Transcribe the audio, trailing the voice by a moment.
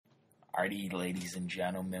Alrighty, ladies and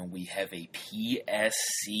gentlemen, we have a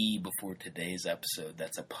PSC before today's episode.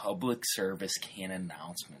 That's a public service can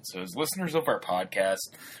announcement. So as listeners of our podcast,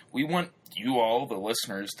 we want you all, the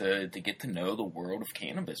listeners, to get to know the world of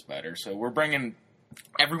cannabis better. So we're bringing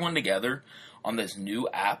everyone together on this new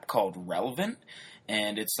app called Relevant.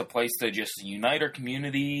 And it's the place to just unite our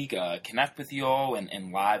community, connect with you all,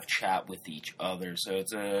 and live chat with each other. So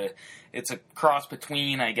it's a cross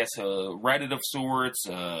between, I guess, a Reddit of sorts,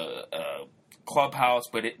 a Clubhouse,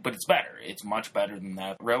 but it's better. It's much better than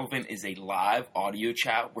that. Relevant is a live audio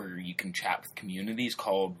chat where you can chat with communities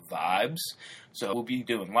called Vibes. So we'll be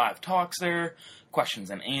doing live talks there, questions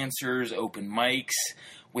and answers, open mics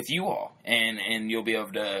with you all, and you'll be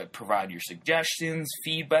able to provide your suggestions,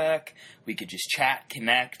 feedback. We could just chat,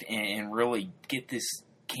 connect, and really get this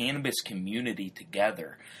cannabis community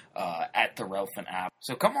together at the Relevant app.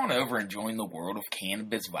 So come on over and join the world of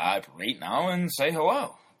cannabis vibe right now and say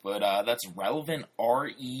hello. But that's Relevant,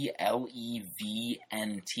 RELEVNT.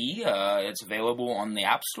 It's available on the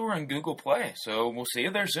App Store and Google Play. So we'll see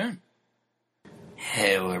you there soon.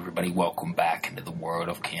 Hello everybody, welcome back into the world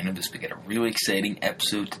of cannabis. We got a really exciting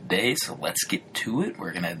episode today, so let's get to it.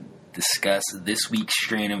 We're going to discuss this week's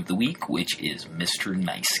strain of the week, which is Mr.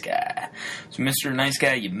 Nice Guy. So Mr. Nice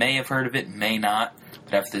Guy, you may have heard of it, may not,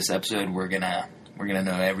 but after this episode we're gonna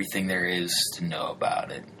know everything there is to know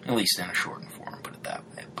about it, at least in a shortened form, put it that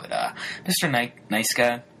way. But Mr. Nice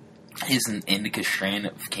Guy is an indica strain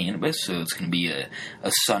of cannabis, so it's going to be a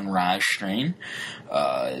sunrise strain.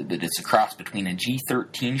 But it's a cross between a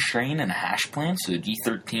G13 strain and a hash plant. So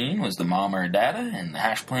G13 was the mama or dada, and the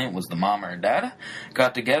hash plant was the mama or dada.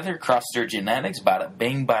 Got together, crossed their genetics, bada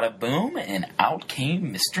bing, bada boom, and out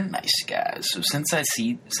came Mr. Nice Guy. So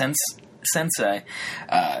Sensi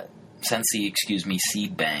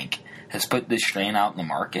Seed Bank has put this strain out in the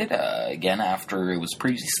market, again, after it was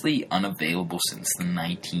previously unavailable since the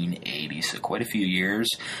 1980s, so quite a few years,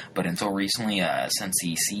 but until recently,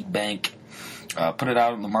 Sensi Seed Bank put it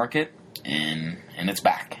out in the market, and it's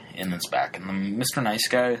back, and the Mr. Nice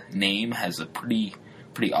Guy name has a pretty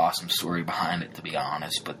awesome story behind it, to be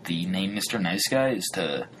honest, but the name Mr. Nice Guy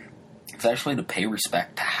it's actually to pay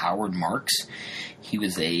respect to Howard Marks. He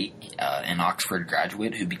was an Oxford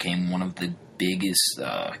graduate who became one of the biggest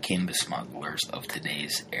cannabis smugglers of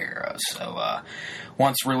today's era. So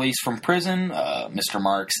once released from prison, Mr.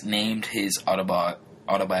 Marks named his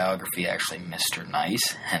autobiography actually Mr.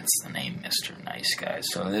 Nice, hence the name Mr. Nice Guy.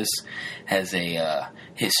 So this has a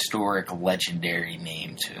historic, legendary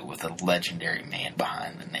name to it, with a legendary man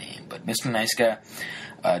behind the name. But Mr. Nice Guy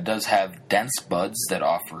does have dense buds that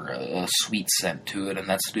offer a sweet scent to it, and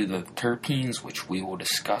that's due to the terpenes, which we will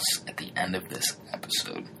discuss at the end of this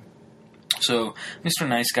episode. So, Mr.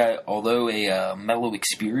 Nice Guy, although a mellow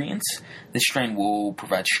experience, this strain will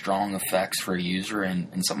provide strong effects for a user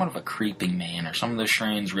in somewhat of a creeping manner. Some of those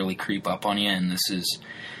strains really creep up on you, and this is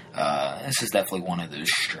definitely one of those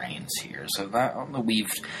strains here. So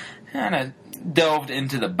we've kind of delved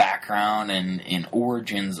into the background and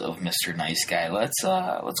origins of Mr. Nice Guy. Let's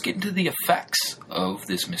get into the effects of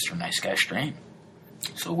this Mr. Nice Guy strain.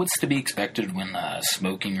 So what's to be expected when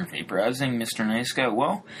smoking or vaporizing Mr. Nice Guy?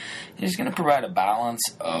 Well, it's going to provide a balance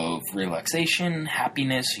of relaxation,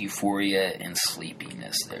 happiness, euphoria, and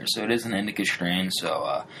sleepiness there. So it is an indica strain,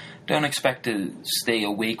 so don't expect to stay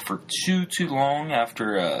awake for too long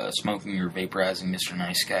after smoking or vaporizing Mr.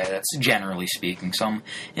 Nice Guy. That's generally speaking. Some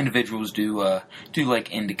individuals do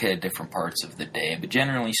like indica at different parts of the day, but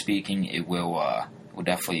generally speaking, it will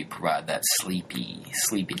definitely provide that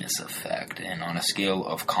sleepiness effect. And on a scale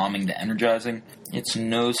of calming to energizing, it's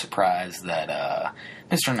no surprise that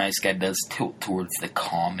Mr. Nice Guy does tilt towards the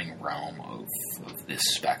calming realm of this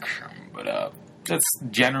spectrum. But that's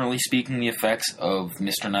generally speaking the effects of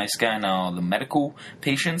Mr. Nice Guy. Now, the medical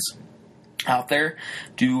patients out there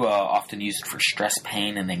do often use it for stress,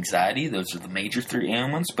 pain, and anxiety. Those are the major three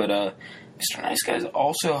ailments, but Mr. Nice Guy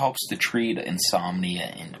also helps to treat insomnia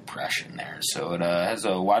and depression there. So it has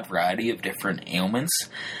a wide variety of different ailments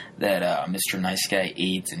that Mr. Nice Guy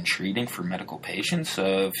aids in treating for medical patients.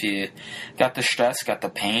 So if you got the stress, got the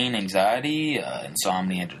pain, anxiety,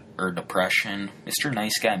 insomnia, or depression, Mr.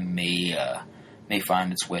 Nice Guy may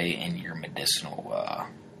find its way in your medicinal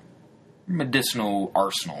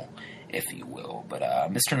arsenal, if you will. But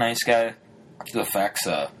Mr. Nice Guy, the effects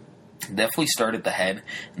definitely start at the head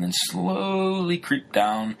and then slowly creep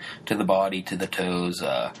down to the body, to the toes,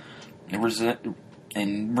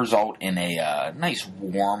 and result in a nice,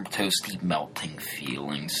 warm, toasty, melting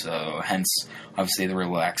feeling. So, hence, obviously, the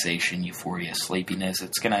relaxation, euphoria, sleepiness.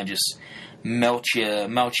 It's gonna just melt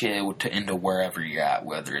you into wherever you're at.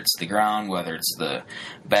 Whether it's the ground, whether it's the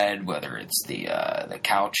bed, whether it's the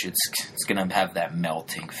couch. It's gonna have that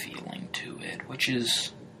melting feeling to it, which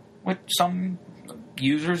is what some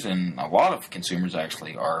users and a lot of consumers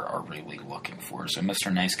actually are really looking for. So,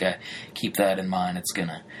 Mr. Nice Guy, keep that in mind. It's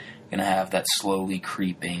gonna have that slowly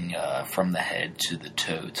creeping from the head to the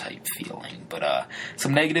toe type feeling. But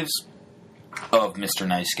some negatives of Mr.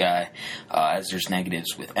 Nice Guy, as there's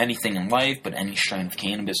negatives with anything in life, but any strain of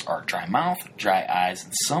cannabis, are dry mouth, dry eyes,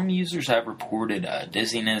 and some users have reported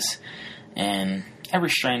dizziness. And every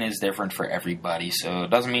strain is different for everybody, so it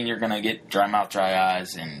doesn't mean you're going to get dry mouth, dry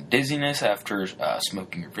eyes, and dizziness after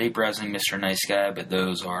smoking or vaporizing Mr. Nice Guy, but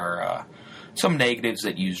those are some negatives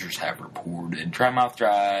that users have reported. Dry mouth,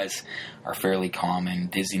 dry eyes are fairly common,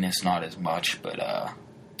 dizziness not as much, but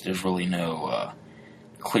there's really no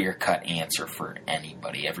clear-cut answer for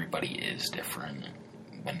anybody. Everybody is different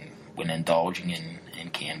when indulging in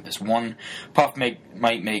cannabis. One puff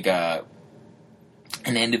might make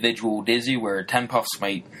an individual dizzy, where 10 puffs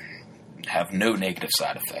might have no negative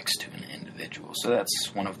side effects to an individual. So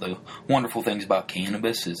that's one of the wonderful things about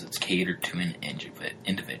cannabis, is it's catered to an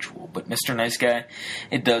individual. But Mr. Nice Guy,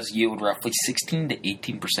 it does yield roughly 16 to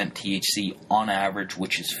 18% THC on average,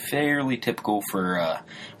 which is fairly typical for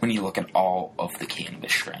when you look at all of the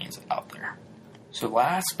cannabis strains out there. So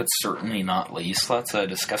last but certainly not least, let's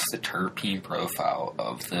discuss the terpene profile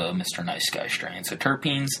of the Mr. Nice Guy strain. So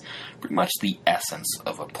terpenes, pretty much the essence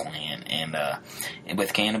of a plant, and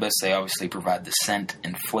with cannabis, they obviously provide the scent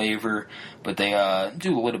and flavor, but they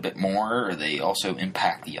do a little bit more, or they also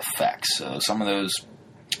impact the effects. So some of those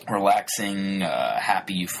relaxing,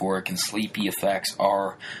 happy, euphoric, and sleepy effects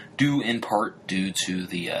are due in part due to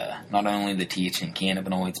the not only the THC and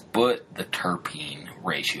cannabinoids, but the terpene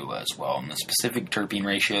ratio as well. And the specific terpene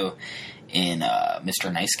ratio in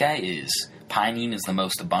Mr. Nice Guy is pinene is the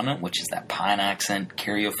most abundant, which is that pine accent.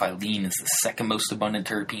 Caryophyllene is the second most abundant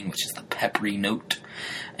terpene, which is the peppery note.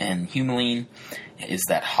 And humulene is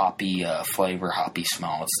that hoppy flavor, hoppy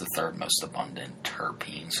smell. It's the third most abundant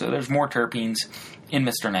terpene. So there's more terpenes in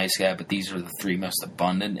Mr. Nice Guy, but these are the three most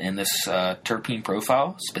abundant. In this terpene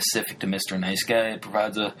profile, specific to Mr. Nice Guy, it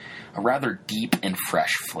provides a rather deep and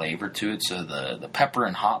fresh flavor to it. So the pepper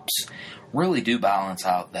and hops really do balance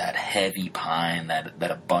out that heavy pine, that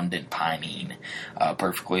abundant pinene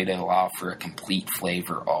perfectly, to allow for a complete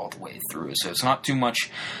flavor all the way through. So it's not too much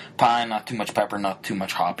pine, not too much pepper, not too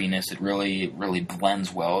much hoppiness. It really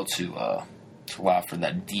blends well to allow for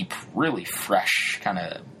that deep, really fresh, kind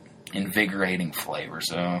of invigorating flavor.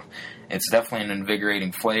 So it's definitely an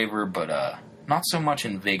invigorating flavor, but not so much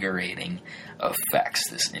invigorating effects,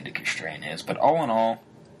 this indica strain is. But all in all,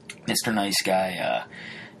 Mr. Nice Guy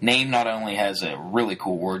name not only has a really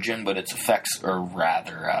cool origin, but its effects are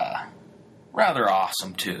rather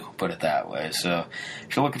awesome too, put it that way. So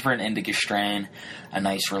if you're looking for an indica strain, a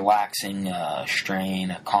nice relaxing strain,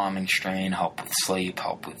 a calming strain, help with sleep,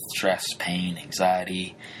 help with stress, pain,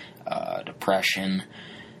 anxiety, depression,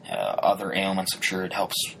 other ailments, I'm sure it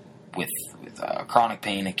helps with chronic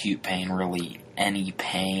pain, acute pain, really any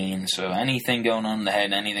pain. So anything going on in the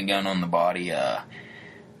head, anything going on in the body,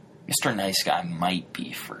 Mr. Nice Guy might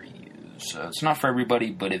be for you. So it's not for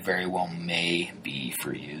everybody, but it very well may be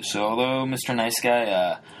for you. So although Mr. Nice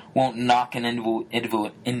Guy won't knock an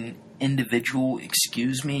individual,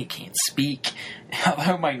 excuse me, can't speak,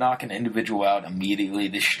 although it might knock an individual out immediately,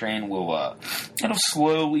 this strain will it'll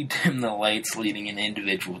slowly dim the lights, leading an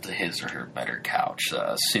individual to his or her better couch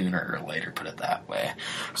sooner or later, put it that way.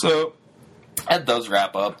 So that does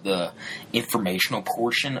wrap up the informational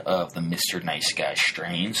portion of the Mr. Nice Guy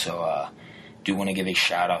strain. So do want to give a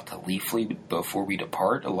shout out to Leafly before we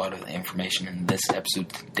depart. A lot of the information in this episode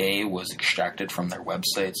today was extracted from their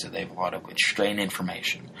website, so they have a lot of good strain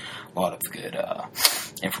information, a lot of good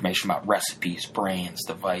information about recipes, brands,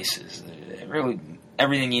 devices. Really,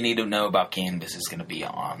 everything you need to know about cannabis is going to be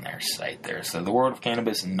on their site there. So the World of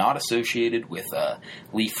Cannabis is not associated with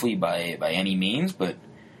Leafly by any means, but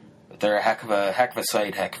they're a heck of a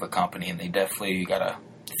site, heck of a company, and they definitely gotta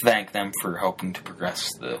thank them for helping to progress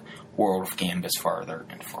the world of cannabis farther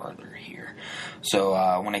and farther here. So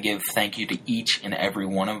I want to give thank you to each and every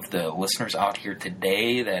one of the listeners out here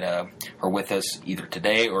today that are with us either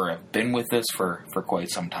today or have been with us for quite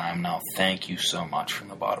some time now. Thank you so much from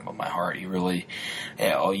the bottom of my heart. You really,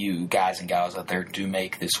 all you guys and gals out there do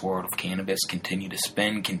make this world of cannabis continue to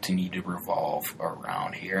spin, continue to revolve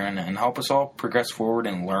around here, and help us all progress forward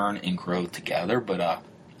and learn and grow together. But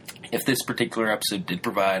If this particular episode did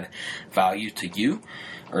provide value to you,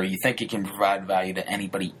 or you think it can provide value to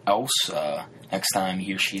anybody else next time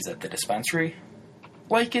he or she's at the dispensary,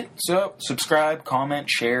 like it, subscribe, comment,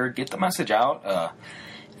 share, get the message out. I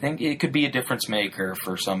think it could be a difference maker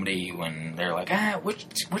for somebody when they're like, which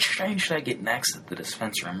strain should I get next at the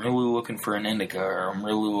dispensary? I'm really looking for an indica, or I'm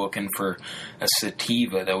really looking for a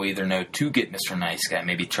sativa. They'll either know to get Mr. Nice Guy,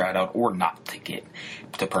 maybe try it out, or not to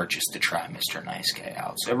purchase to try Mr. Nice Guy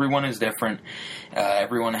out. So everyone is different.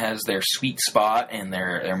 Everyone has their sweet spot and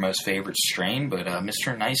their most favorite strain, but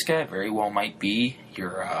Mr. Nice Guy very well might be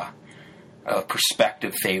your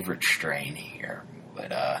prospective favorite strain here.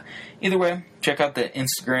 But either way, check out the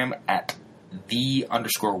Instagram at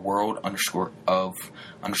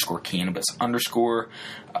 _world_of_cannabis_.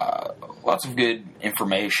 Lots of good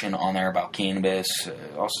information on there about cannabis.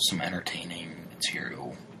 Also some entertaining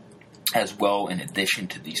material as well, in addition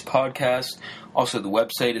to these podcasts. Also, the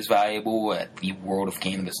website is valuable at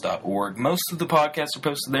theworldofcannabis.org. Most of the podcasts are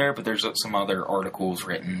posted there, but there's some other articles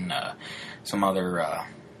written, some other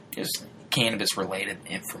just cannabis-related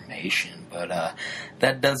information. But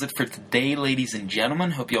that does it for today, ladies and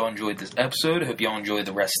gentlemen. Hope y'all enjoyed this episode. Hope y'all enjoy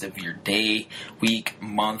the rest of your day, week,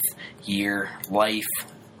 month, year, life.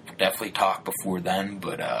 We'll definitely talk before then,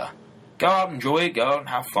 but go out, enjoy it, go out and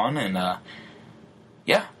have fun, and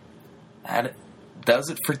yeah, that does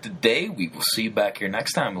it for today. We will see you back here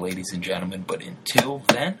next time, ladies and gentlemen. But until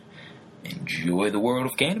then, enjoy the world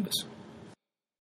of cannabis.